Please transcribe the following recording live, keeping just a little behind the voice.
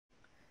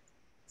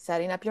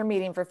Setting up your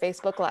meeting for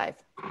Facebook Live.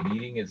 The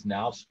meeting is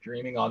now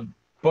streaming on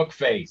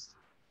Bookface.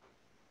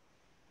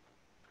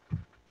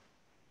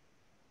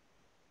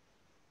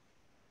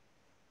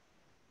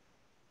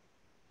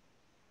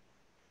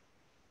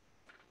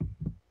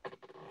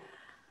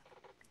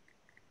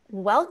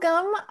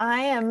 Welcome. I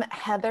am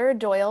Heather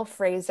Doyle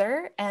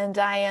Fraser, and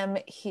I am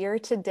here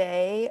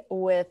today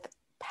with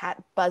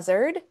Pat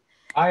Buzzard.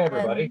 Hi,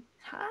 everybody.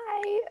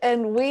 Hi.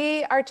 And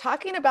we are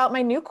talking about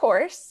my new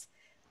course,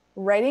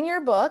 Writing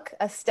Your Book,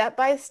 a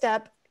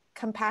step-by-step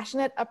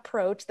compassionate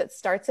approach that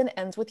starts and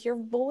ends with your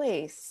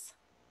voice.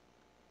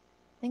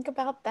 Think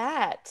about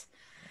that.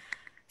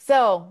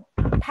 So,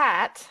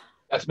 Pat.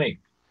 That's me.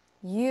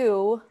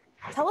 You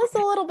tell us a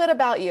little bit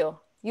about you.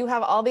 You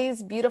have all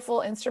these beautiful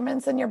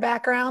instruments in your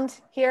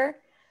background here.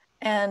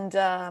 And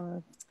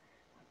then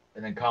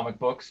comic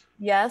books.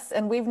 Yes,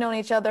 and we've known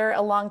each other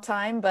a long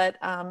time, but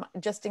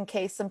just in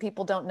case some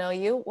people don't know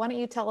you, why don't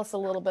you tell us a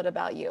little bit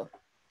about you?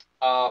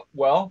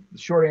 Well, the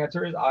short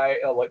answer is I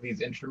like these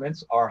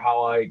instruments are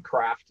how I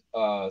craft,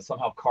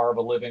 somehow carve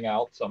a living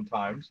out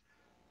sometimes.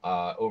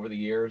 Over the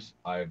years,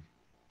 I've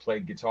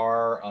played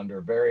guitar under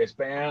various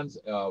bands.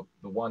 The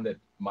one that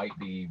might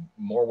be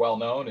more well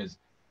known is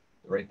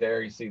right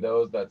there. You see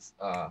those? That's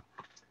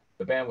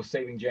the band was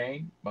Saving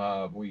Jane.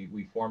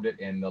 We formed it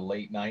in the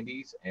late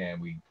 90s,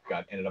 and we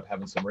ended up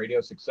having some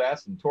radio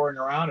success and touring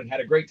around and had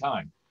a great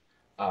time.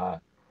 The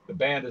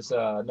band is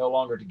no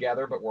longer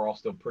together, but we're all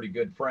still pretty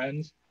good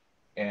friends.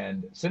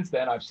 And since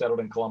then, I've settled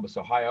in Columbus,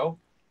 Ohio.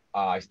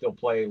 I still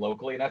play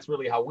locally, and that's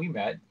really how we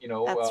met. You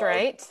know, that's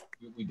right.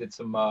 We did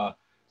some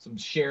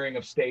sharing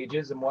of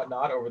stages and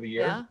whatnot over the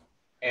years. Yeah.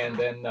 And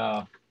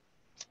then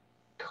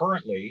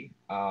currently,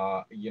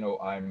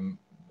 I'm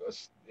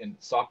a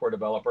software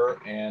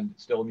developer and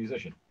still a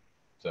musician.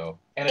 So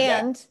I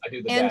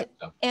do the dad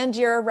stuff. And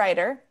you're a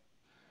writer.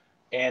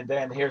 And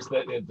then here's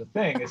the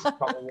thing: is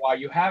probably why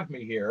you have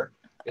me here,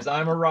 is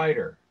I'm a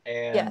writer.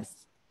 And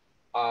yes.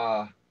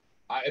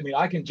 I mean,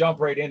 I can jump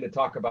right in to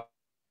talk about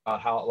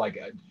how, like,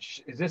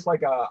 is this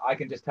like I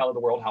can just tell the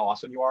world how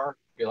awesome you are?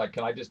 You're like,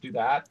 can I just do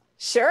that?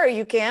 Sure,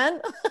 you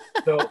can.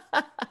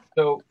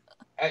 So,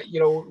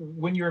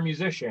 when you're a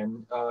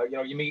musician,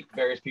 you meet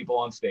various people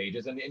on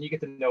stages and you get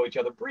to know each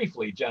other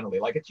briefly, generally.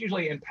 Like, it's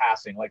usually in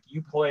passing, like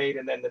you played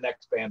and then the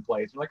next band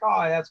plays. You're like,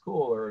 oh, that's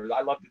cool, or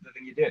I loved the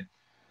thing you did.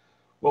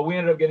 Well, we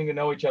ended up getting to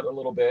know each other a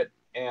little bit,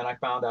 and I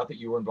found out that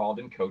you were involved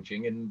in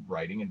coaching and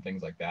writing and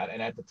things like that.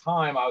 And at the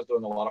time, I was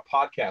doing a lot of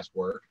podcast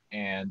work,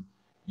 and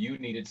you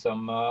needed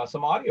some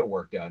audio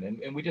work done.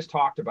 And we just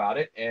talked about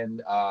it,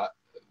 and I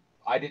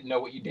didn't know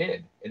what you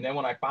did. And then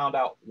when I found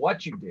out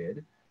what you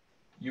did,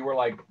 you were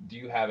like, do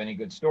you have any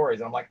good stories?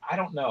 And I'm like, I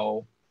don't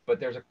know,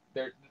 but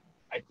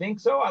I think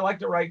so. I like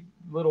to write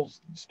little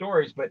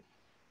stories, but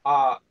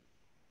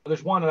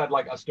there's one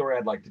a story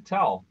I'd like to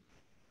tell.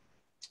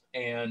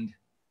 And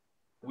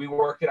we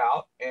worked it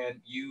out, and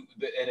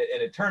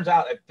it turns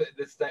out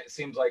this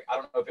seems like, I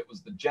don't know if it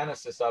was the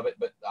genesis of it,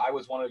 but I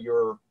was one of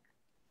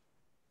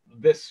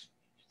this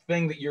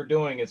thing that you're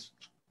doing is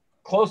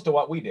close to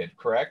what we did,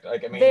 correct?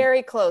 Like, I mean,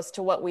 very close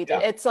to what we did.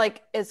 Yeah. It's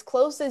like as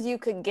close as you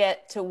could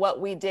get to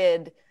what we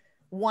did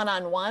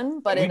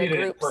one-on-one, but in a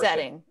group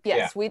setting.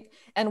 Yes,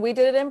 yeah. We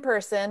did it in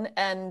person.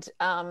 And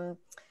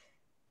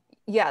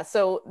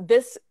so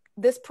this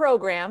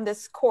program,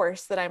 this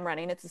course that I'm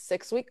running, it's a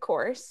 6-week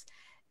course,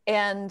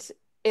 and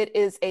it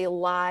is a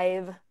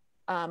live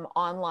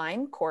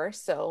online course.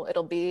 So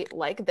it'll be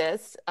like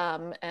this.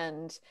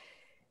 And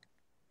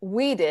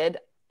we did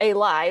a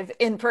live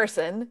in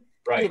person,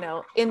 right,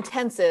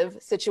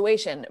 intensive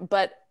situation,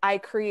 but I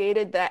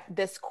created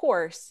this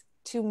course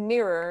to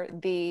mirror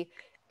the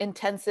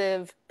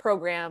intensive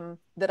program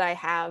that I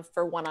have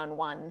for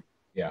one-on-one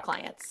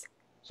clients.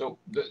 So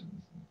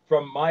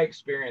from my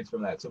experience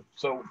from that,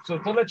 so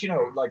to let you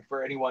know, like,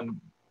 for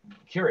anyone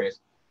curious,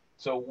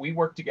 so we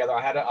worked together.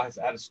 I had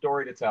a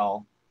story to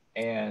tell,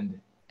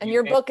 and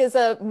your book is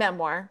a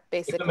memoir,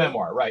 basically. It's a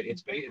memoir, right?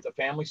 It's a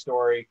family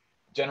story,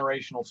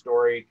 generational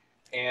story,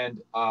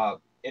 and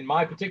in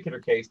my particular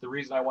case, the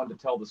reason I wanted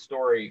to tell the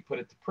story, put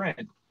it to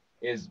print,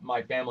 is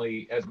my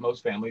family, as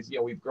most families,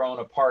 we've grown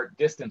apart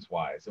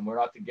distance-wise, and we're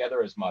not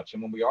together as much.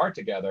 And when we are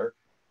together,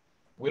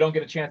 we don't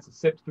get a chance to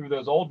sift through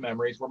those old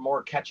memories. We're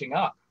more catching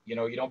up. You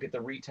don't get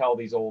to retell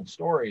these old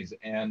stories.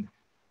 And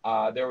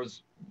there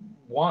was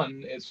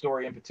one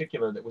story in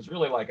particular that was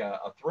really like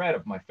a thread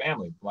of my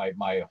family,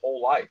 my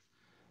whole life.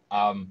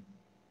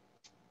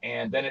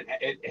 And then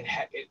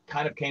it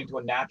kind of came to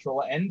a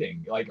natural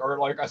ending,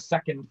 or a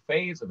second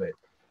phase of it.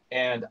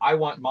 And I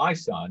want my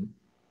son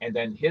and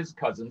then his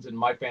cousins and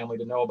my family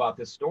to know about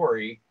this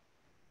story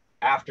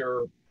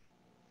after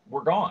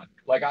we're gone.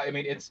 Like, I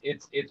mean, it's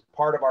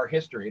part of our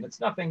history, and it's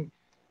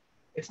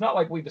not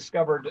like we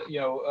discovered,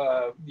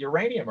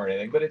 uranium or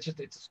anything, but it's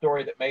a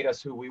story that made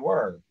us who we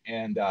were.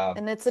 And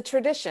it's a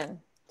tradition,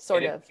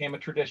 sort of. It became a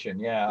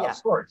tradition, of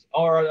sorts,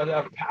 or I don't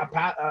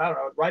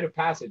know, rite of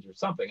passage or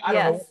something. I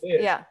don't know what it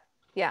is.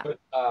 Yeah. But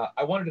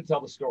I wanted to tell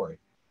the story,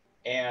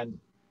 and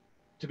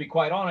to be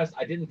quite honest,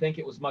 I didn't think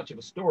it was much of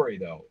a story,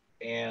 though.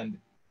 And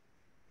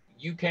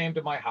you came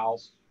to my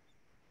house.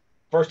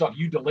 First off,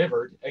 you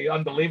delivered a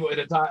unbelievable at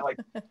a time like,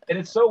 and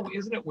it's so,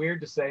 isn't it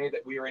weird to say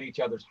that we are in each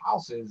other's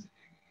houses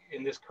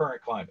in this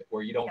current climate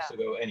where you don't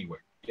go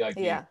anywhere, like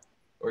Yeah.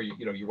 or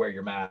you know, you wear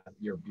your mask,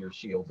 your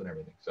shields and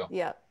everything. So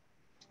Yeah.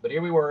 but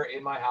here we were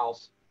in my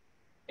house,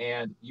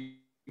 and you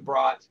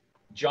brought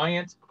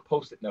giant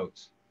Post-it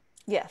notes,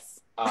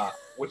 Yes.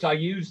 which I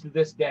use to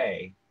this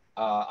day.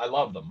 I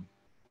love them.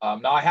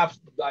 Now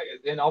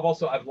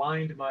I've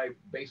lined my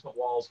basement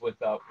walls with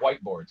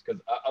whiteboards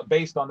because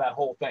based on that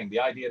whole thing, the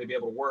idea to be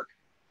able to work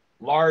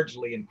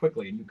largely and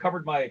quickly. And you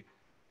covered my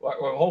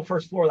whole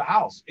first floor of the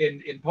house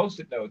in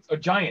Post-it notes, a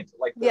giant,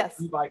 like the Yes.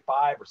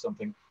 3x5 or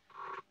something.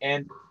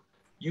 And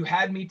you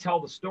had me tell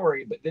the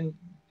story, but then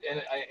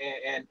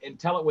and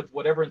tell it with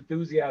whatever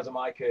enthusiasm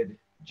I could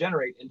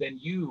generate, and then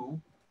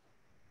you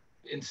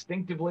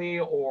instinctively,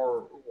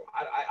 or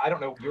I don't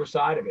know your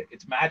side of it.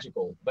 It's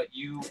magical, but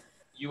you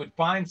would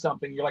find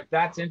something. You're like,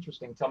 that's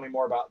interesting. Tell me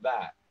more about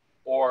that,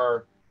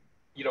 or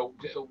you know,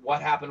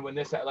 what happened when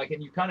this, like,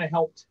 and you kind of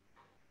helped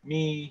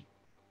me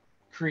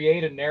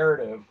create a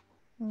narrative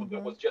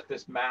that was just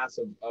this mass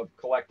of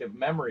collective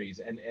memories,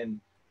 and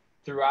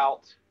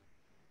throughout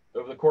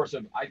over the course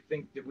of, I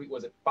think,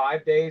 was it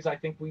 5 days? I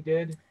think we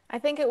did. I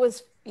think it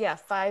was, yeah,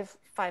 5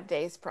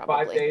 days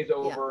probably. 5 days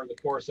over the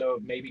course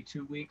of maybe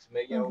 2 weeks,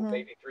 maybe,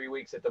 maybe 3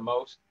 weeks at the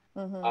most.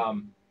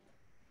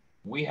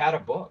 We had a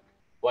book.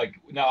 Like,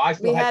 no, I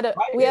still had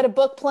a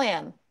book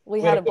plan. We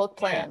had a book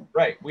plan.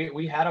 Right.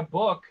 We had a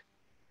book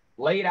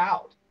laid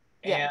out.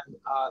 Yeah. And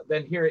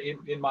then here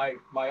in my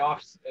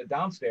office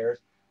downstairs,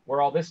 where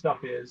all this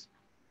stuff is,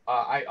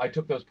 I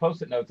took those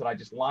Post-it notes and I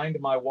just lined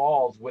my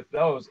walls with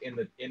those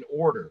in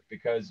order,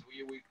 because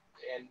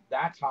and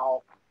that's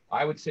how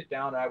I would sit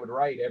down and I would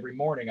write every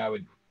morning. I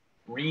would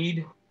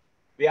read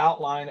the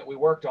outline that we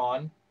worked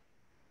on,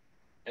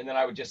 and then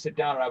I would just sit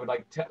down and I would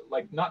like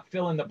not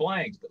fill in the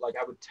blanks, but like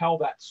I would tell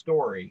that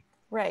story.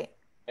 Right.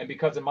 And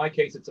because in my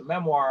case it's a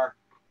memoir,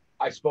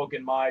 I spoke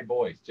in my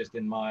voice, just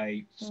in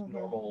my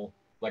normal,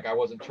 like I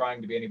wasn't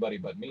trying to be anybody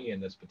but me in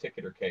this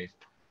particular case.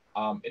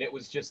 And it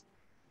was just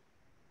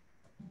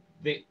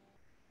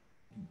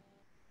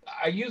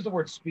I use the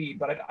word speed,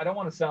 but I don't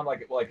want to sound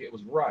like it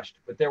was rushed,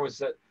 but there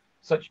was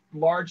such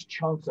large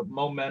chunks of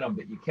momentum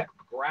that you kept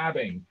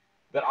grabbing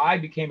that I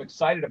became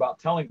excited about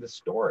telling the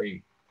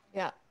story.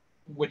 Yeah.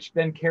 Which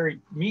then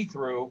carried me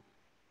through,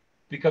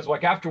 because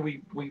like after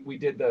we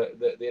did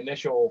the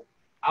initial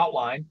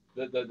outline,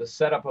 the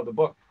setup of the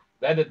book,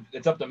 then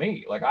it's up to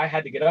me. Like I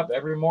had to get up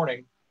every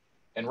morning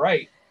and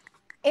write.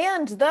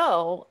 And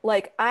though,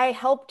 like I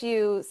helped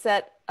you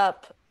set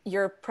up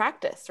your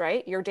practice,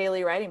 right? Your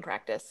daily writing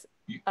practice.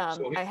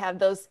 I have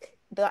those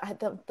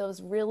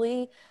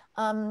really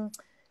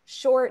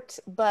short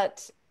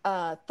but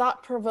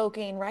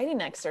thought-provoking writing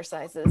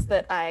exercises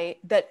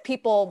that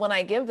people, when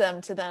I give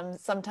them to them,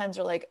 sometimes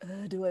are like,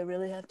 do I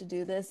really have to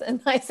do this? And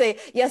I say,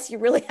 yes, you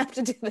really have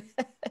to do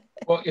this.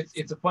 Well,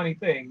 it's a funny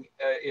thing,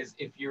 is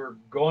if you're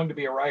going to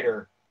be a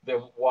writer,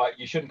 then what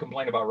you shouldn't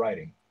complain about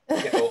writing.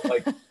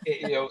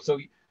 So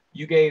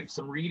you gave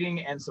some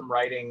reading and some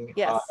writing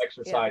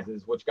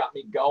exercises, which got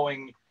me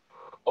going,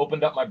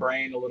 opened up my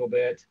brain a little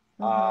bit.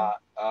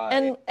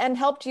 And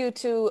helped you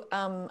to,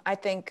 I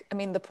think,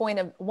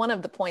 one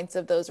of the points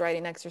of those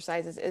writing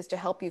exercises is to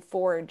help you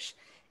forge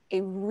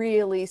a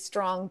really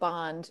strong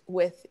bond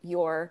with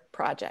your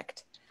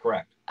project.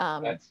 Correct.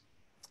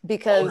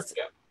 Because,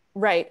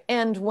 right.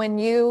 And when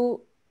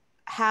you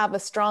have a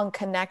strong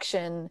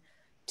connection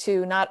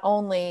to not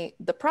only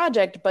the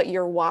project, but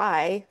your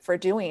why for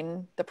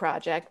doing the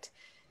project,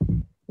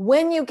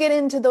 when you get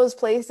into those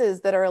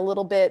places that are a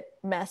little bit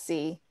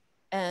messy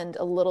and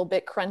a little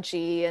bit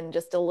crunchy and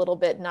just a little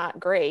bit not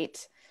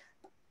great,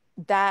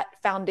 that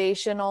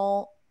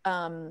foundational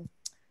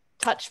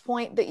touch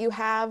point that you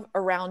have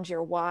around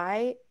your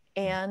why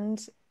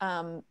and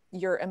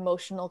your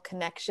emotional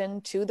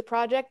connection to the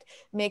project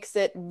makes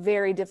it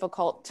very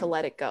difficult to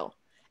let it go.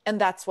 And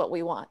that's what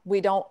we want.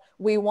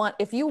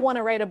 If you want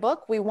to write a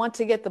book, we want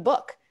to get the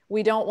book.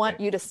 We don't want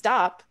you to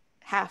stop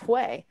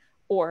halfway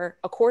or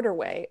a quarter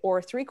way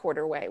or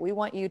 3/4 way. We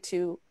want you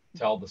to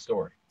tell the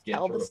story.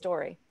 Tell the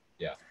story.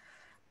 Yeah.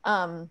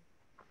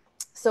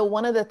 So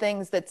one of the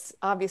things that's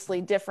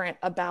obviously different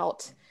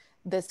about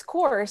this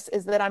course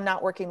is that I'm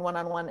not working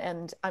one-on-one,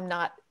 and I'm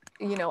not,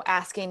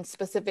 asking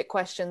specific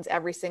questions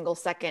every single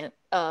second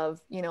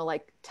of,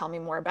 like, tell me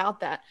more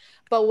about that.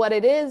 But what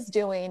it is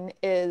doing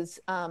is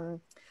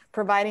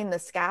providing the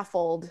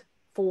scaffold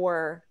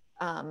for,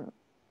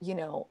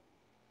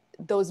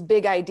 those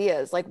big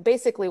ideas. Like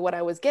basically what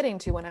I was getting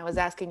to when I was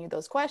asking you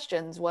those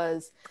questions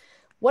was,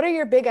 what are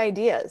your big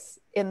ideas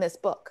in this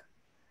book?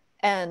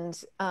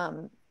 And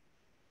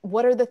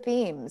what are the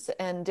themes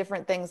and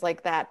different things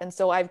like that? And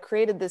so I've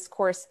created this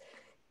course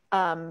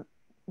that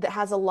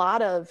has a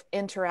lot of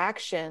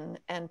interaction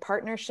and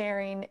partner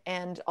sharing,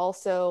 and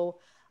also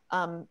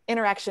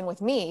interaction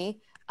with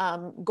me,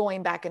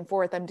 going back and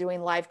forth. I'm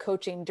doing live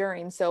coaching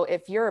during. So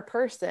if you're a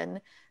person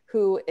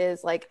who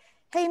is like,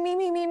 hey,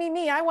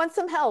 me, I want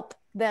some help,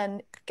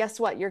 then guess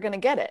what? You're going to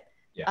get it.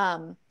 Yeah.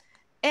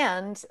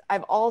 And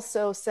I've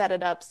also set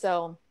it up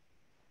so,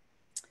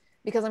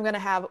 because I'm going to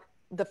have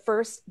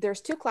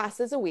there's 2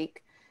 classes a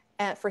week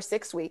for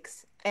 6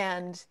 weeks.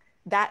 And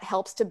that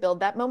helps to build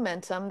that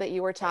momentum that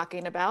you were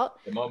talking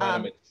about. The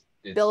momentum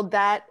Build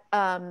that,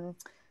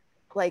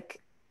 like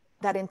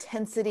that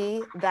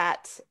intensity,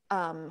 that,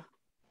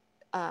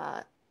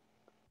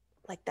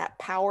 like that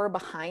power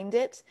behind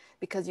it,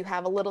 because you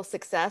have a little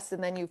success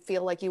and then you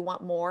feel like you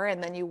want more,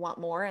 and then you want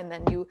more, and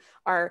then you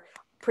are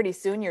pretty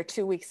soon you're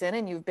 2 weeks in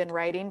and you've been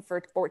writing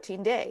for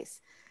 14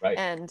 days. right.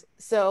 And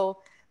so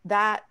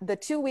that the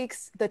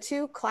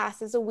 2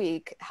 classes a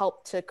week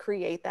help to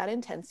create that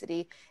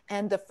intensity.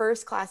 And the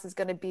first class is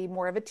going to be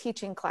more of a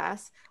teaching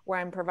class where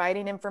I'm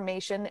providing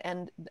information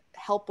and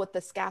help with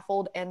the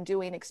scaffold and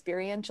doing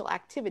experiential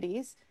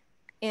activities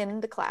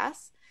in the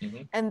class.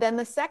 Mm-hmm. And then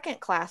the second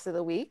class of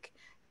the week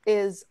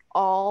is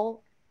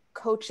all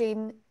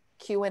coaching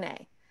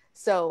Q&A.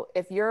 So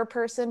if you're a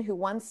person who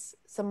wants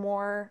some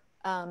more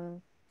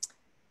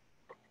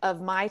of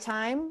my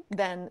time,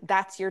 then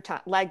that's your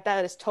time. Like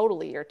that is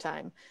totally your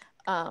time.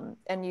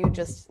 And you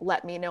just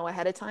let me know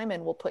ahead of time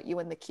and we'll put you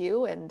in the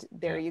queue, and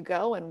there you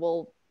go. And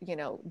we'll,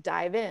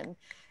 dive in.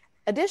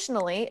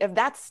 Additionally, if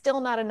that's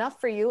still not enough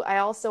for you, I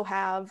also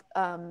have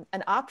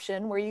an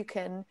option where you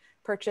can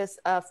purchase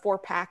a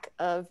 4-pack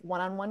of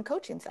one-on-one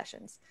coaching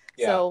sessions.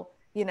 Yeah. So,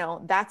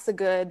 that's a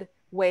good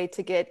way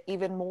to get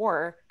even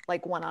more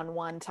like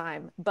one-on-one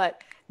time.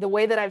 But the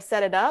way that I've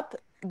set it up,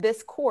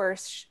 this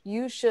course,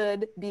 you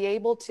should be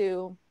able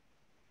to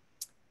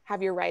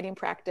have your writing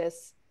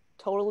practice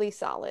totally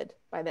solid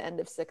by the end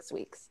of 6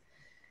 weeks.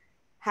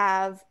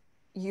 Have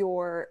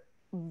your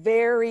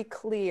very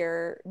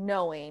clear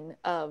knowing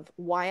of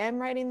why I'm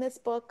writing this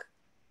book,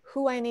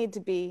 who I need to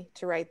be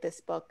to write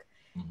this book,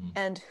 mm-hmm.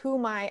 and who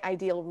my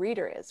ideal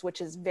reader is, which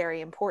is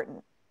very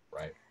important.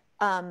 Right.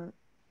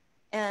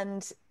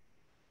 And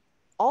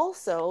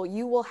also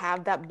you will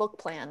have that book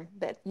plan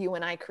that you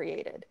and I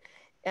created.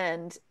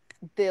 And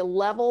the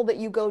level that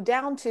you go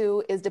down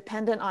to is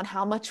dependent on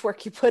how much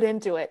work you put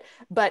into it.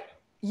 But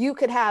you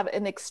could have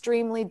an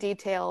extremely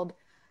detailed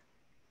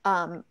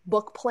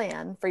book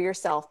plan for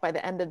yourself by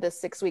the end of this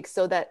 6 weeks,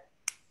 so that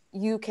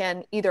you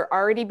can either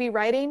already be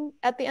writing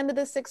at the end of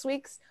the 6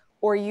 weeks,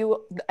 or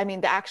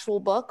the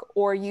actual book,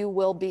 or you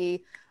will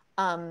be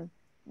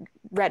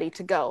ready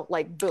to go,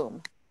 like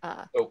boom.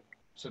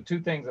 So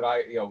 2 things that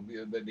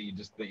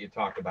that you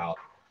talked about.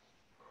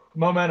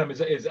 Momentum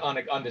is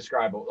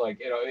undescribable. Like,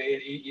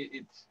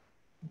 it's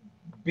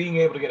being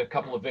able to get a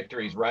couple of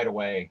victories right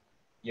away.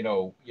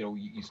 You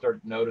start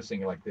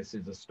noticing, like, this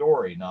is a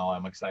story. Now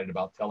I'm excited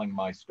about telling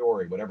my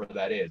story, whatever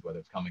that is, whether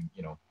it's coming,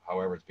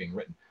 however it's being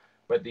written.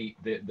 But the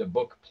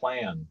book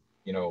plan,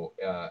 you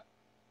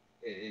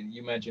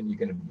mentioned you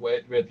can,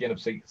 at the end of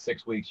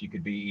 6 weeks, you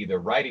could be either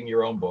writing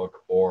your own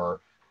book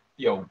or,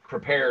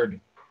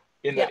 prepared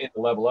in the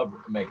level of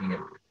making it.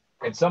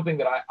 And something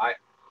that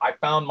I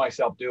found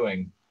myself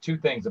doing, 2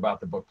 things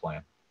about the book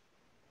plan.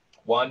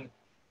 One,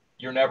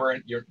 you're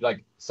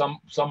like,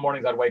 some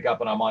mornings I'd wake up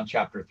and I'm on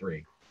chapter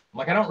 3. I'm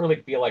like, I don't really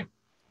feel like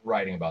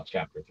writing about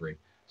chapter 3.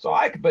 So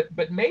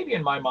but maybe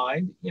in my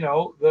mind,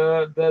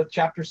 the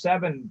chapter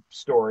 7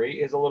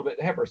 story is a little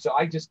bit heavier. So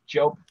I just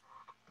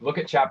look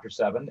at chapter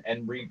 7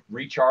 and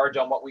recharge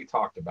on what we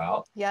talked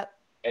about. Yep.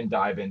 And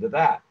dive into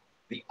that.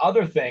 The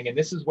other thing, and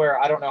this is where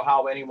I don't know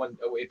how anyone,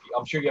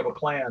 I'm sure you have a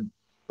plan,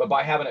 but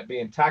by having it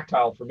being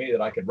tactile for me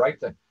that I could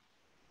write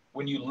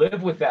when you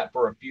live with that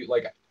for a few,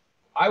 like,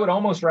 I would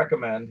almost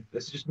recommend,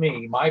 this is just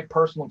me, my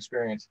personal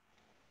experience,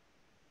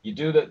 you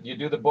do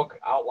the book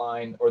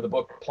outline or the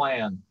book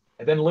plan,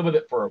 and then live with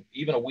it for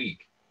even a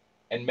week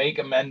and make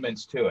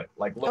amendments to it.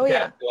 Like, look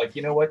at it, like,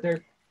 what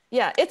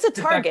it's a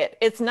target.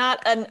 It's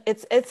not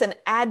it's an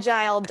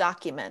agile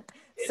document.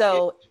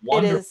 So it's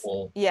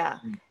wonderful. It is, yeah.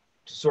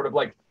 Sort of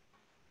like,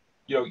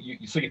 so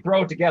you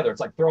throw it together. It's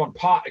like throwing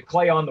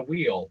clay on the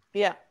wheel.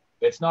 Yeah.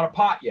 It's not a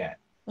pot yet.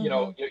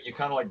 Mm-hmm. You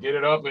kind of like get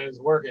it up and it's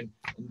working,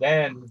 and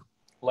then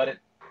let it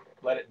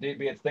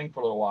be its thing for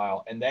a little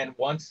while. And then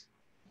once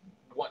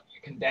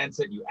you condense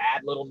it, you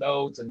add little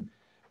notes, and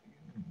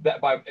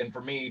and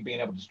for me, being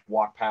able to just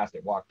walk past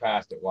it,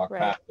 past it,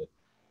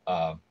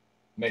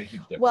 made a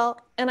huge difference.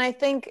 Well, and I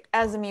think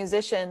as a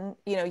musician,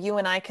 you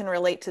and I can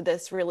relate to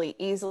this really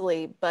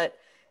easily, but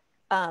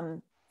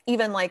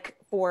even like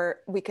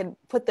we could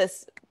put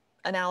this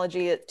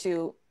analogy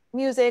to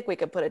music, we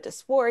could put it to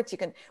sports.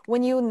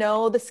 When you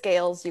know the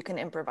scales, you can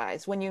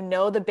improvise. When you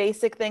know the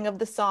basic thing of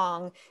the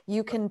song,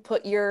 you can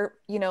put your,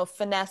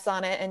 finesse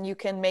on it and you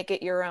can make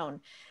it your own.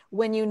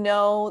 When you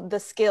know the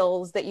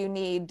skills that you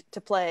need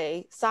to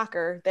play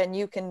soccer, then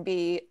you can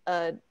be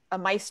a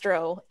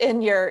maestro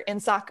in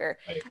soccer.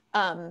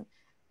 Right.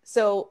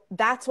 So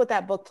that's what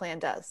that book plan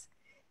does.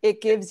 It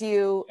gives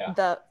you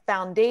the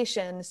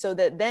foundation so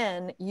that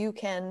then you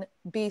can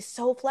be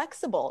so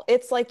flexible.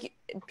 It's like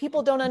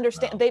people don't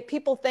understand.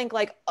 People think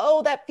like,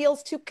 oh, that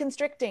feels too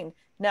constricting.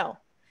 No,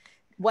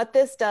 what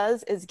this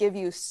does is give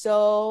you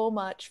so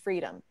much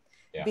freedom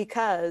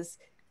because,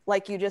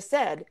 like you just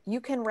said,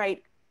 you can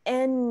write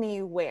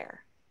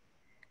anywhere.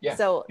 Yeah.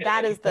 So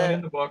that You is put it the,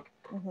 in the book,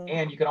 mm-hmm.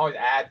 and you can always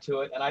add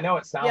to it. And I know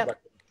it sounds Yep. like,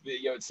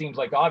 it seems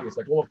like obvious,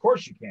 like, well, of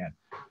course you can,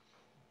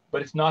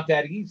 but it's not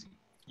that easy.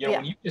 Yeah.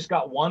 When you just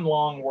got one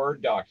long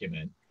Word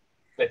document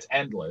that's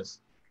endless,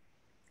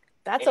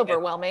 that's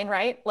overwhelming,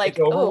 right? Like,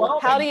 it's overwhelming. Oh,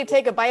 how do you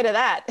take a bite of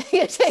that?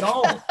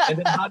 Don't. And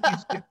then how do you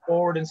skip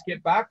forward and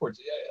skip backwards?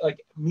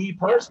 Like me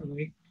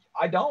personally,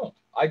 I don't.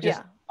 I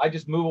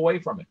just move away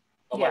from it.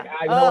 I'm like,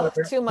 you know what?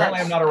 Too much. Apparently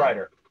I'm not a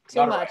writer.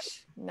 Too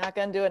much. Not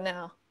gonna do it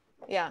now.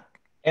 Yeah.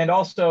 And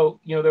also,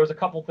 there was a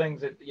couple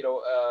things that,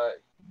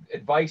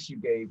 advice you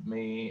gave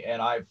me,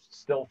 and I've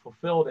still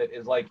fulfilled it,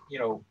 is like,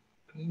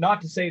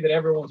 not to say that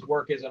everyone's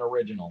work isn't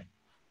original,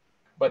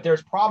 but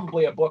there's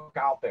probably a book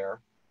out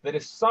there that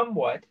is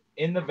somewhat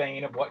in the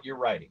vein of what you're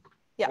writing.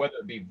 Yeah. Whether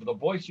it be the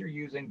voice you're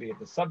using, be it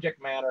the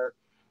subject matter,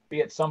 be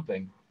it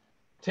something.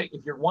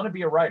 If you want to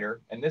be a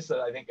writer, and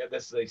I think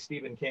this is a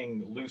Stephen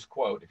King loose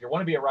quote, if you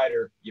want to be a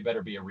writer, you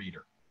better be a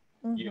reader.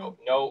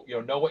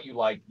 Mm-hmm. Know what you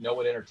like, know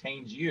what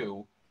entertains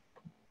you,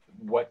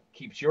 what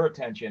keeps your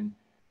attention,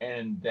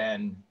 and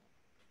then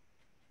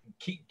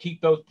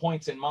keep those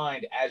points in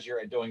mind as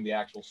you're doing the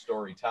actual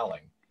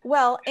storytelling.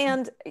 Well,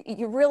 and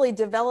you're really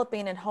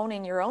developing and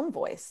honing your own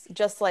voice,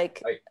 just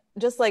like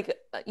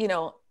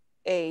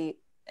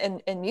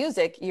in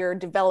music, you're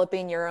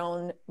developing your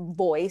own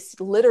voice,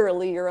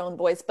 literally your own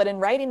voice, but in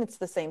writing, it's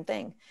the same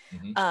thing.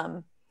 Mm-hmm.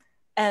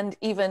 And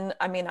even,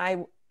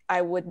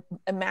 I would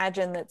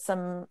imagine that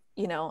some,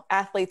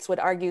 athletes would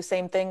argue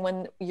same thing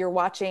when you're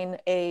watching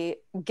a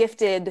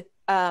gifted,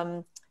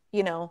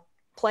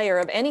 player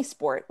of any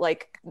sport,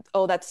 like,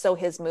 oh, that's so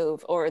his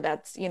move, or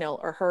that's,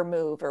 or her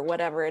move, or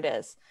whatever it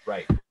is.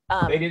 Right.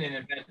 They didn't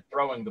invent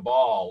throwing the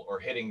ball or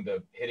hitting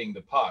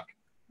the puck,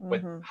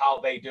 but mm-hmm. how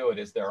they do it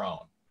is their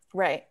own.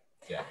 Right.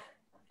 Yeah.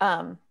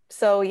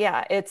 So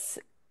yeah, it's,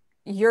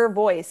 your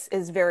voice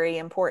is very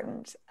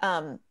important.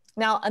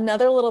 Now,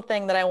 another little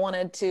thing that I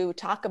wanted to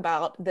talk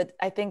about that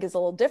I think is a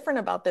little different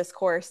about this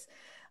course,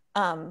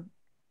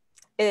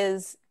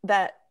 is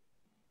that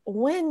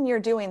when you're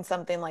doing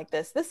something like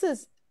this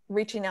is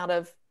reaching out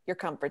of your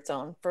comfort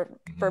zone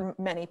for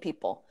many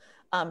people,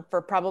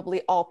 for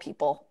probably all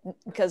people,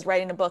 because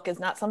writing a book is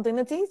not something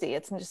that's easy.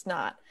 It's just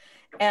not.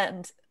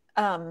 And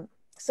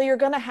so you're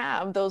going to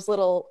have those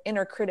little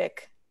inner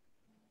critic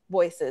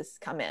voices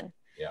come in.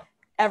 Yeah.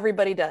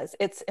 Everybody does.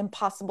 It's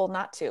impossible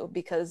not to,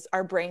 because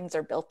our brains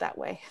are built that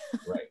way.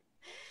 Right.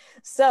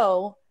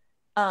 So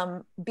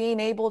being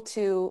able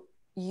to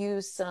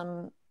use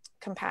some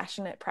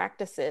compassionate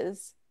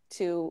practices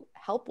to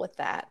help with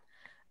that.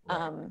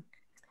 Right.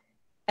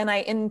 And I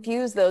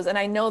infuse those, and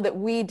I know that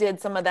we did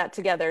some of that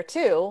together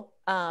too.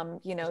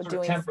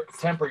 Doing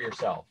temper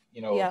yourself,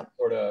 yeah.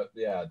 sort of,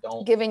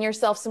 don't giving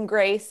yourself some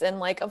grace. And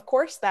like, of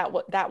course that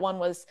one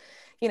was,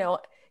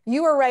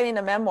 you were writing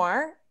a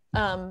memoir.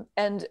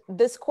 And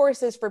this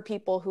course is for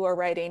people who are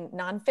writing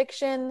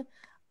nonfiction,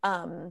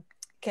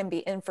 can be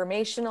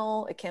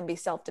informational, it can be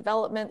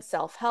self-development,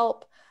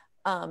 self-help,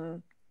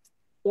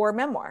 or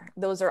memoir.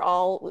 Those are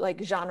all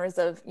like genres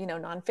of,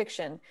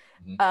 nonfiction.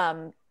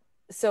 Mm-hmm.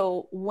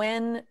 So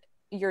when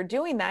you're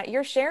doing that,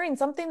 you're sharing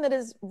something that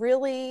is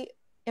really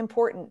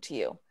important to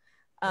you.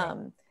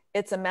 Right.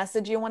 It's a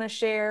message you want to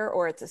share,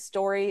 or it's a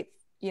story,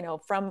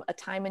 from a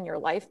time in your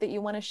life that you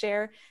want to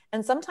share.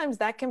 And sometimes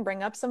that can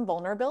bring up some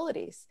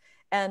vulnerabilities,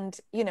 and,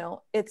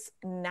 it's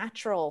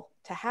natural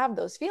to have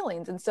those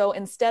feelings. And so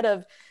instead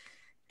of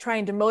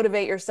trying to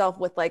motivate yourself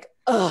with like,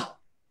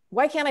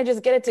 why can't I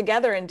just get it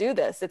together and do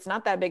this? It's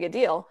not that big a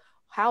deal.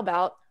 How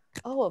about,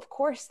 oh, of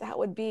course that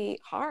would be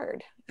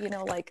hard.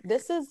 Like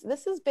this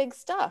is big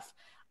stuff.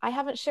 I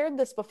haven't shared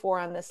this before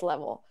on this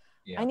level.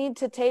 Yeah. I need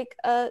to take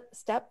a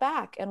step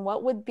back. And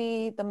what would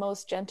be the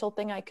most gentle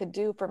thing I could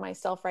do for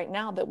myself right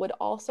now that would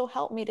also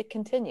help me to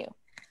continue?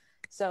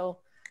 So,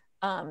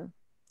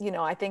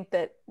 I think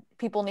that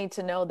people need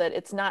to know that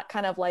it's not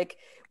kind of like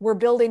we're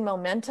building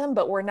momentum,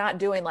 but we're not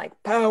doing like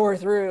power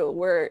through.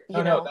 We're,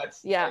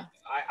 that's, yeah.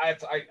 I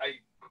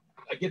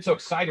get so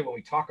excited when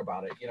we talk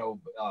about it,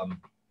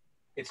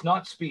 it's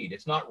not speed.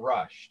 It's not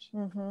rushed.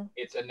 Mm-hmm.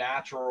 It's a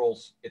natural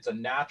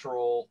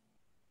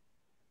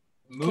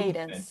movement.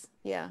 Cadence.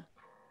 Yeah.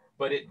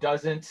 But it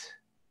doesn't,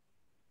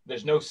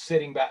 there's no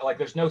sitting back. Like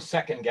there's no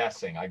second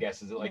guessing, I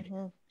guess, is it like,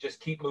 mm-hmm.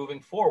 just keep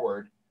moving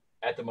forward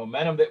at the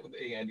momentum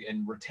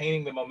and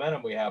retaining the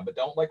momentum we have, but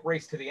don't like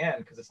race to the end,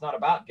 because it's not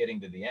about getting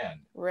to the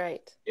end.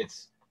 Right.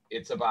 It's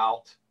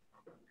about.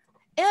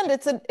 And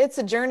it's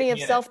a journey of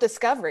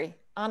self-discovery,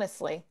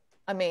 honestly.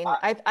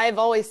 I've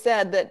always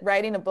said that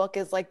writing a book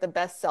is like the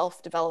best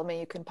self-development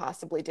you can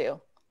possibly do.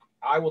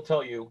 I will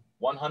tell you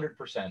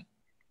 100%.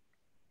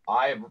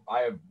 I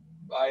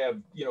have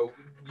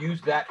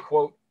used that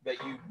quote that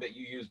you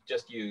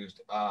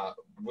used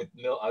with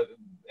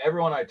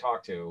everyone I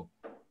talk to.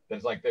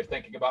 That's like, they're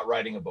thinking about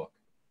writing a book,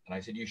 and I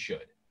said you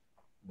should.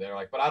 They're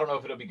like, but I don't know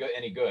if it'll be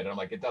any good. And I'm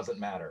like, it doesn't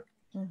matter.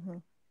 Mm-hmm.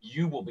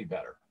 You will be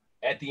better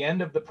at the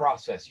end of the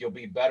process. You'll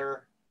be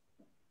better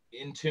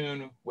in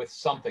tune with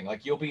something.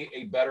 Like you'll be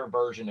a better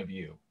version of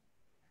you.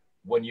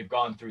 when you've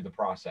gone through the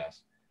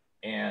process.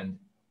 And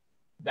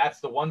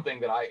that's the one thing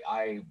that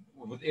I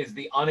is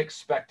the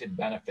unexpected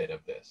benefit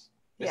of this.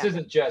 This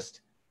isn't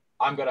just,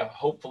 I'm going to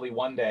hopefully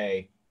one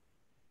day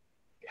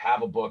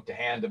have a book to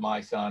hand to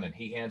my son and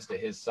he hands to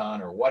his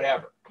son or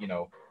whatever, you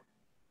know.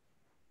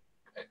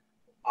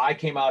 I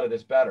came out of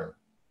this better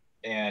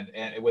and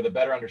with a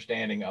better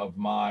understanding of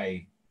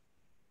my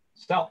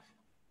self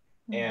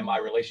and my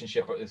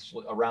relationship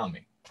around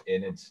me.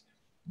 And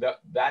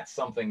that's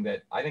something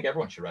that I think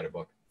everyone should write a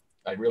book.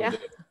 I really do.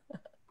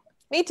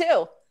 Me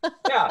too.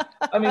 Yeah.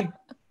 I mean,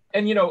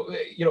 and you know,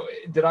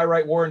 did I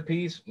write War and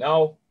Peace?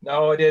 No,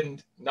 I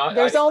didn't.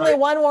 There's only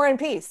one War and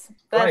Peace.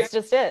 That's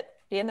just it,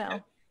 you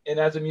know. And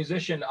as a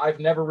musician, I've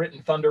never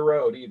written Thunder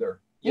Road either,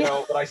 you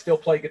know, but I still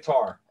play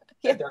guitar.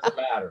 It doesn't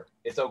matter.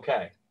 It's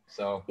okay.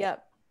 So,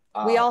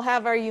 we all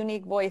have our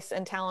unique voice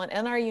and talent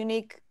and our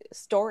unique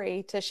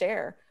story to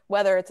share,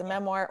 whether it's a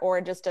memoir or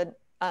just a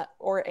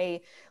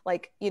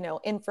like, you know,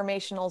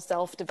 informational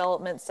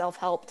self-development,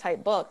 self-help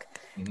type book.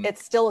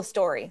 It's still a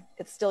story.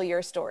 It's still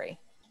your story.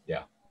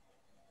 Yeah.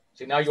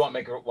 See, now you want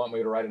me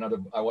to write another,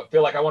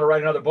 feel like I want to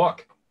write another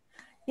book.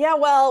 Yeah,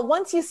 well,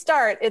 once you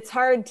start, it's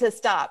hard to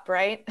stop,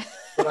 right?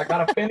 But I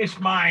got to finish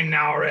mine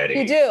now already.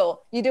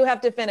 You do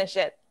have to finish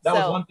it. That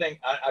was one thing,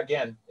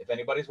 again, if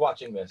anybody's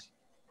watching this,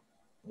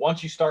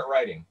 once you start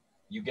writing,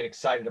 you get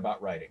excited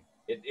about writing.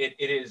 It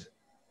is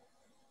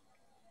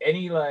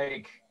any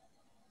like,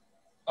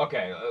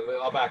 okay,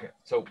 I'll back it.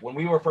 So when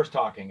we were first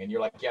talking and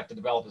you're like, you have to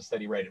develop a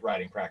steady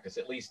writing practice,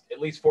 at least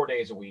 4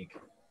 days a week,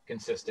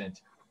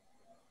 consistent.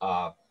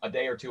 A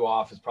day or two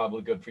off is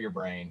probably good for your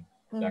brain,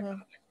 that kind of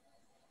thing.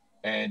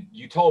 And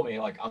you told me,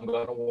 like, I'm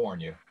going to warn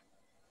you,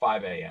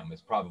 5 a.m.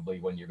 is probably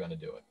when you're going to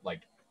do it.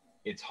 Like,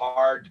 it's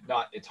hard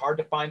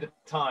to find a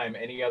time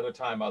any other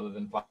time other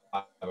than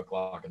 5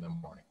 o'clock in the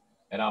morning.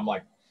 And I'm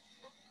like,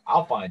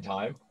 I'll find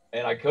time.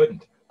 And I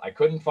couldn't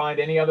find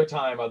any other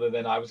time other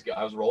than I was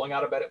rolling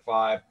out of bed at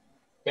 5,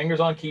 fingers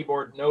on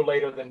keyboard no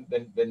later than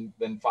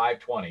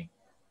 5:20.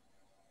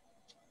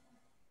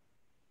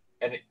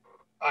 And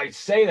I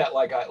say that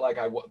like I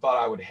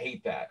thought I would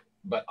hate that,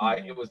 but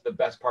it was the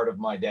best part of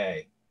my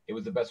day. It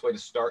was the best way to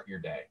start your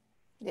day.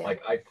 Yeah.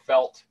 Like I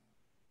felt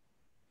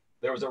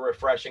there was a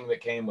refreshing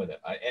that came with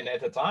it. And at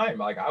the time,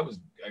 like I was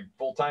a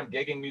full-time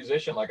gigging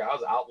musician. Like I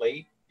was out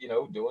late, you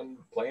know,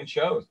 playing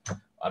shows.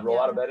 I'd roll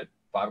out of bed at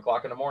 5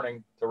 o'clock in the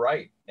morning to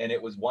write. And it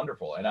was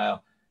wonderful. And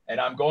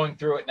I'm going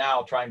through it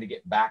now, trying to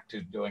get back to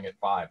doing it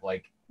 5,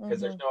 like,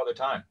 because there's no other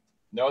time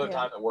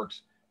that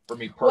works for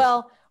me personally.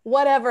 Well,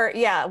 whatever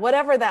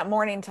that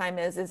morning time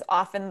is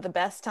often the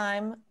best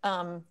time.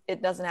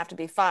 It doesn't have to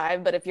be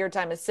 5, but if your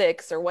time is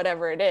 6 or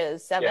whatever it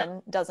is,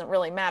 7 doesn't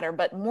really matter.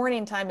 But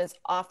morning time is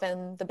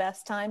often the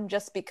best time,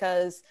 just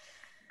because,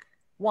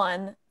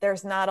 one,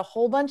 there's not a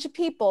whole bunch of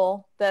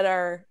people that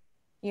are,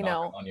 you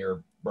know, on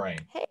your brain.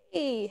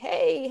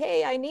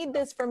 Hey, I need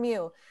this from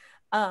you.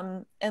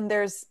 And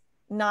there's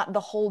not the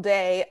whole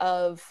day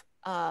of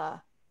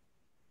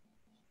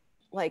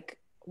like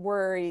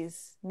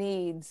worries,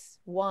 needs,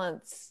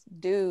 wants,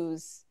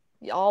 do's,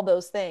 all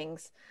those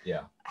things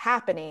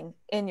happening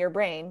in your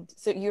brain.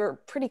 So you're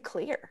pretty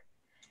clear.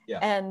 Yeah.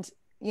 And,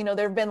 you know,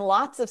 there have been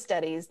lots of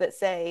studies that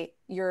say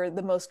you're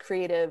the most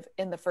creative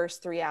in the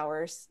first 3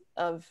 hours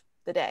of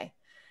the day.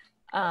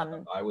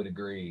 I would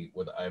agree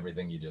with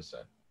everything you just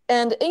said.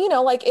 And, you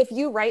know, like if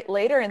you write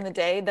later in the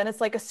day, then it's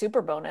like a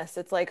super bonus.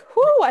 It's like,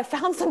 whoo, I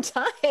found some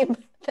time.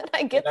 Then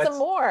I get some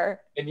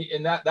more. And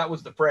that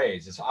was the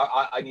phrase. Is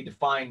I need to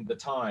find the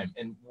time.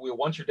 And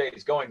once your day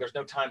is going, there's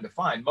no time to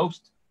find.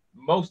 Most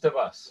of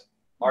us,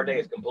 our day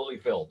is completely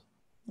filled.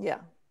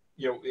 Yeah.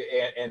 You know,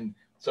 and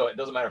so it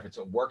doesn't matter if it's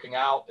working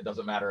out. It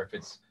doesn't matter if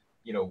it's,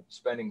 you know,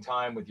 spending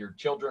time with your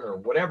children or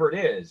whatever it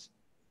is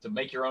to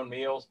make your own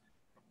meals.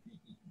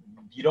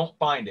 You don't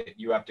find it.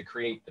 You have to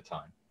create the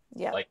time.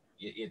 Yeah. Like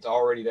it's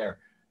already there.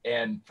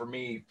 And for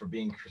me,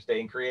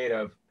 staying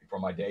creative before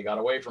my day got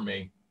away from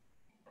me,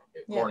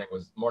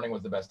 morning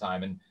was the best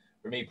time. And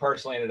for me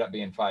personally, ended up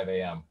being 5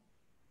 a.m.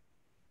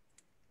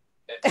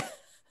 And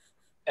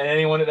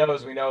anyone that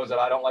knows me knows that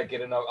I don't like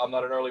getting up. I'm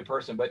not an early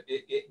person, but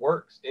it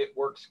works. It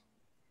works.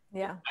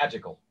 Yeah. It's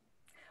magical.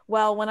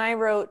 Well, when I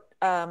wrote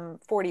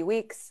 40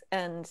 Weeks,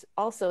 and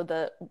also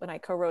when I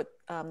co-wrote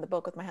the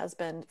book with my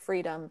husband,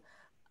 Freedom,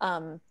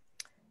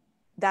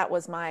 that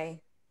was my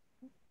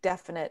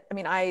definite, I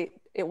mean,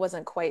 it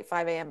wasn't quite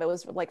 5 a.m., but it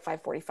was like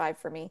 5:45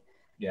 for me.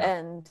 Yeah.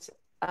 And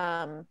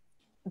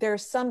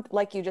there's some,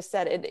 like you just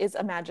said, it is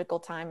a magical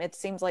time. It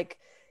seems like,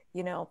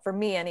 you know, for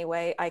me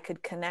anyway, I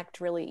could connect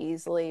really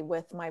easily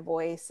with my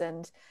voice.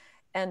 And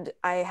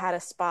I had a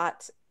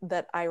spot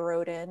that I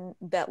wrote in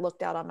that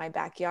looked out on my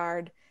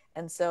backyard.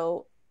 And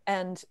the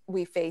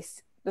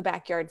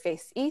backyard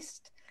faced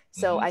east.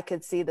 So I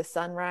could see the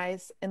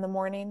sunrise in the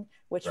morning,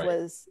 which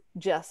was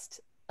just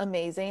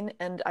amazing.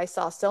 And I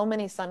saw so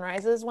many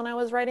sunrises when I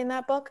was writing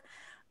that book.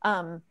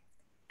 And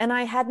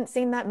I hadn't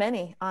seen that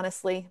many,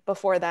 honestly,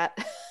 before that.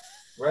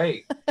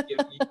 Right.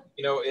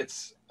 You know,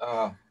 it's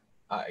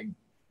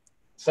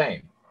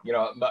same. You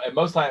know, and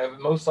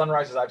most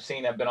sunrises I've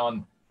seen have been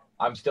on,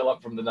 I'm still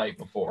up from the night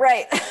before.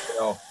 Right.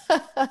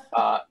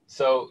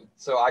 So,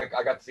 so I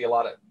got to see a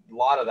lot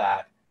of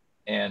that,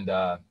 and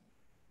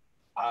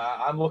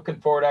I'm looking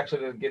forward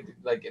actually to get,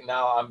 like,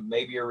 now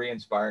maybe you're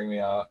re-inspiring me.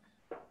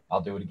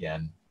 I'll do it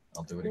again.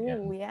 I'll do it again.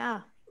 Ooh,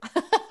 yeah.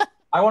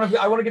 I want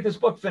to get this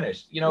book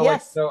finished. You know, Yes.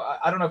 like, so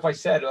I don't know if I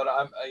said, but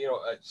I'm, you know,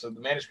 so the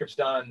manuscript's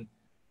done.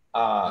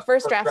 The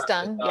first draft's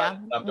done. Yeah.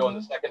 I'm doing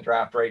the second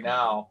draft right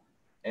now,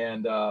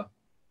 and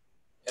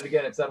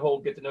again, it's that whole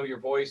get to know your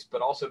voice,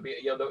 but also be,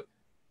 you know,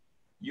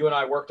 you and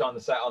I worked on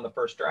the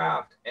first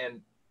draft, and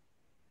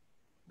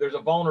there's a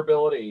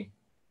vulnerability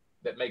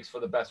that makes for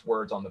the best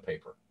words on the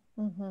paper.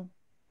 Mm-hmm.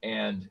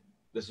 And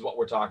this is what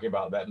we're talking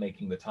about, that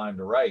making the time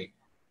to write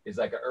is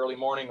like an early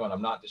morning when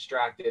I'm not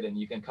distracted, and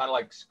you can kind of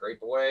like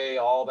scrape away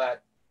all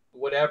that,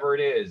 whatever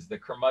it is, the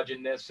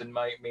curmudgeonness in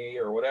me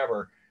or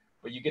whatever,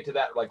 but you get to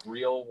that, like,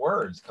 real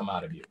words come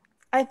out of you.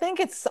 I think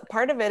it's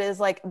part of it is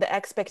like the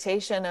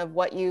expectation of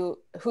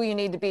who you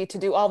need to be to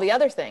do all the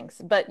other things,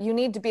 but you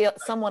need to be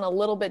someone a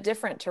little bit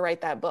different to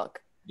write that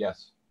book.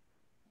 Yes.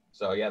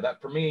 So yeah,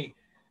 that for me,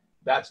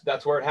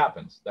 that's where it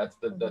happens. That's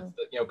the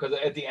you know, because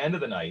at the end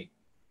of the night,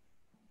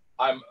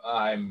 I'm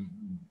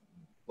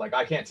like,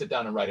 I can't sit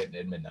down and write it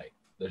at midnight.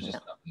 There's just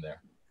nothing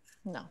there.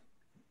 No.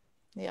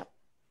 Yep.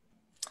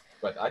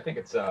 But I think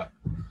it's a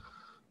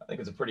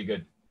pretty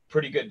good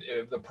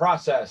the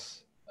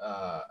process.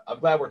 I'm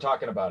glad we're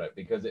talking about it,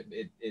 because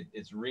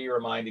it's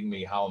reminding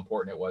me how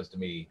important it was to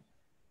me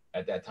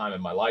at that time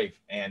in my life,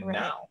 and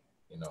now,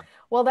 you know.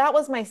 Well, that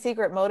was my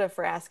secret motive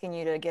for asking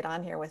you to get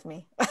on here with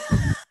me.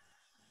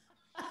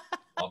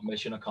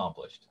 Mission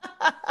accomplished.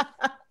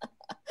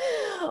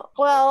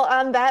 Well,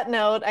 on that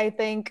note, I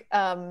think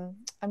I'm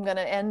going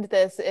to end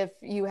this. If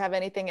you have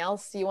anything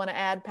else you want to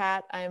add,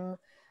 Pat, I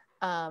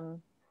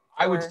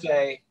would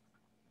say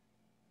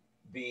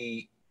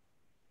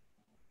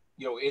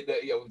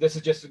this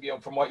is just, you know,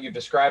 from what you've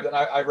described, and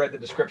I read the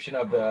description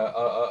of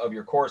of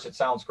your course. It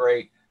sounds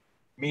great.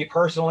 Me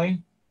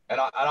personally,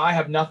 and I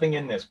have nothing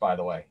in this, by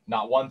the way,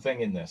 not one thing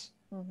in this.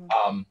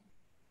 Mm-hmm.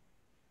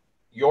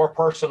 Your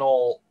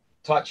personal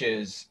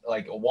touches,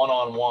 like a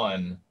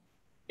one-on-one,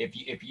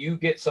 if you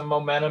get some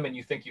momentum and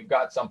you think you've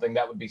got something,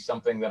 that would be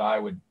something that I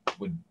would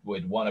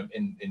want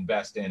to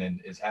invest in, and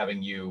is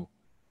having you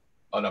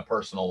on a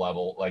personal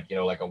level, like, you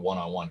know, like a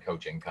one-on-one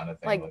coaching kind of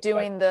thing. Like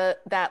doing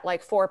that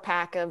like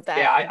 4-pack of that.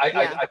 Yeah,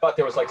 I thought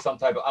there was like some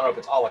type of, I don't know if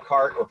it's a la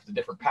carte or if it's a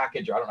different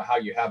package, or I don't know how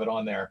you have it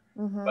on there.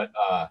 Mm-hmm. But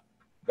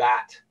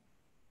that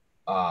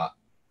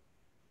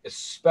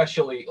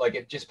especially, like,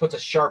 it just puts a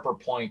sharper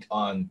point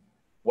on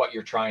what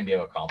you're trying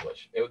to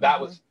accomplish. That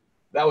was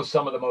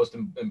some of the most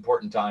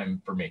important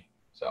time for me.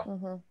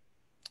 So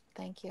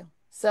Thank you.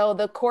 So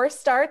the course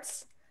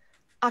starts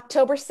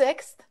October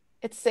 6th.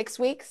 It's 6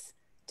 weeks.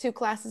 2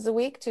 classes a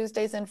week,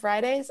 Tuesdays and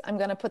Fridays. I'm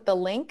going to put the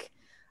link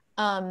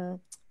down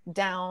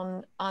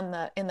in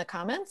the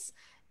comments,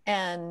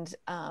 and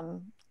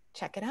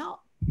check it out.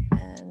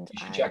 And you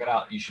should check it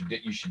out. You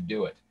should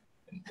do it,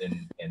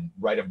 and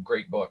write a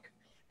great book.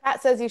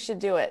 Pat says you should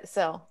do it.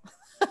 So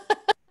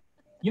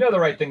you know the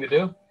right thing to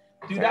do.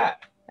 Do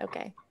that.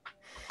 Okay.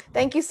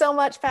 Thank you so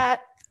much,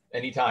 Pat.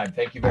 Anytime.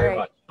 Thank you very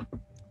much.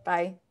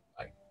 Bye.